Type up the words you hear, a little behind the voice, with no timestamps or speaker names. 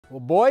Well,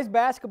 boys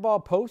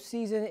basketball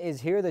postseason is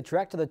here. The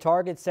trek to the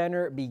Target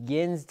Center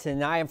begins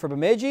tonight. And for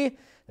Bemidji,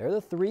 they're the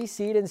 3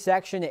 seed in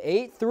Section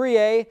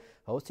 8-3A,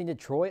 hosting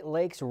Detroit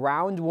Lakes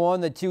round 1.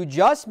 The two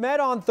just met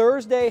on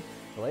Thursday.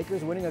 The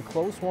Lakers winning a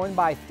close one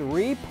by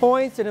 3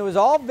 points, and it was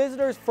all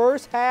visitors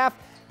first half.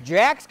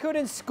 Jacks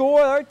couldn't score.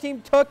 Our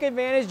team took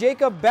advantage.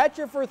 Jacob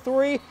Betcher for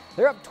 3.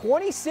 They're up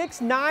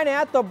 26-9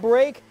 at the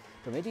break.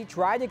 Bemidji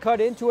tried to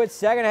cut into it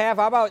second half.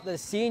 How about the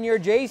senior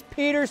Jace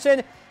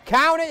Peterson?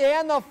 Count it,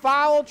 and the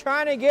foul,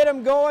 trying to get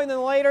him going.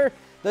 Then later,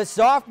 the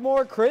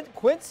sophomore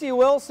Quincy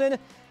Wilson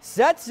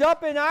sets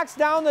up and knocks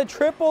down the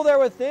triple. They're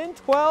within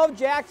 12.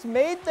 Jacks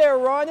made their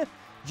run.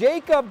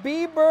 Jacob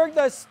Beberg,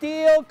 the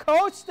steal,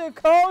 coast to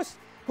coast,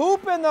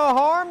 hoop in the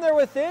harm. They're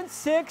within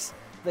 6.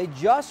 They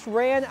just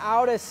ran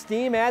out of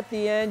steam at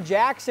the end.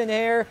 Jackson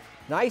Hare,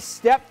 nice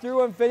step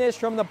through and finish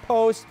from the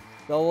post.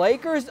 The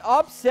Lakers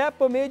upset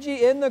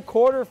Bemidji in the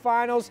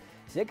quarterfinals,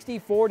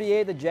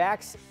 60-48. The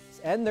Jacks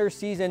end their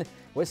season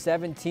with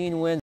 17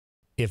 wins.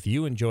 If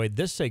you enjoyed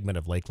this segment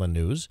of Lakeland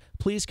News,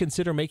 please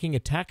consider making a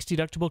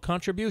tax-deductible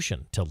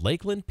contribution to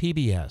Lakeland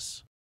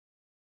PBS.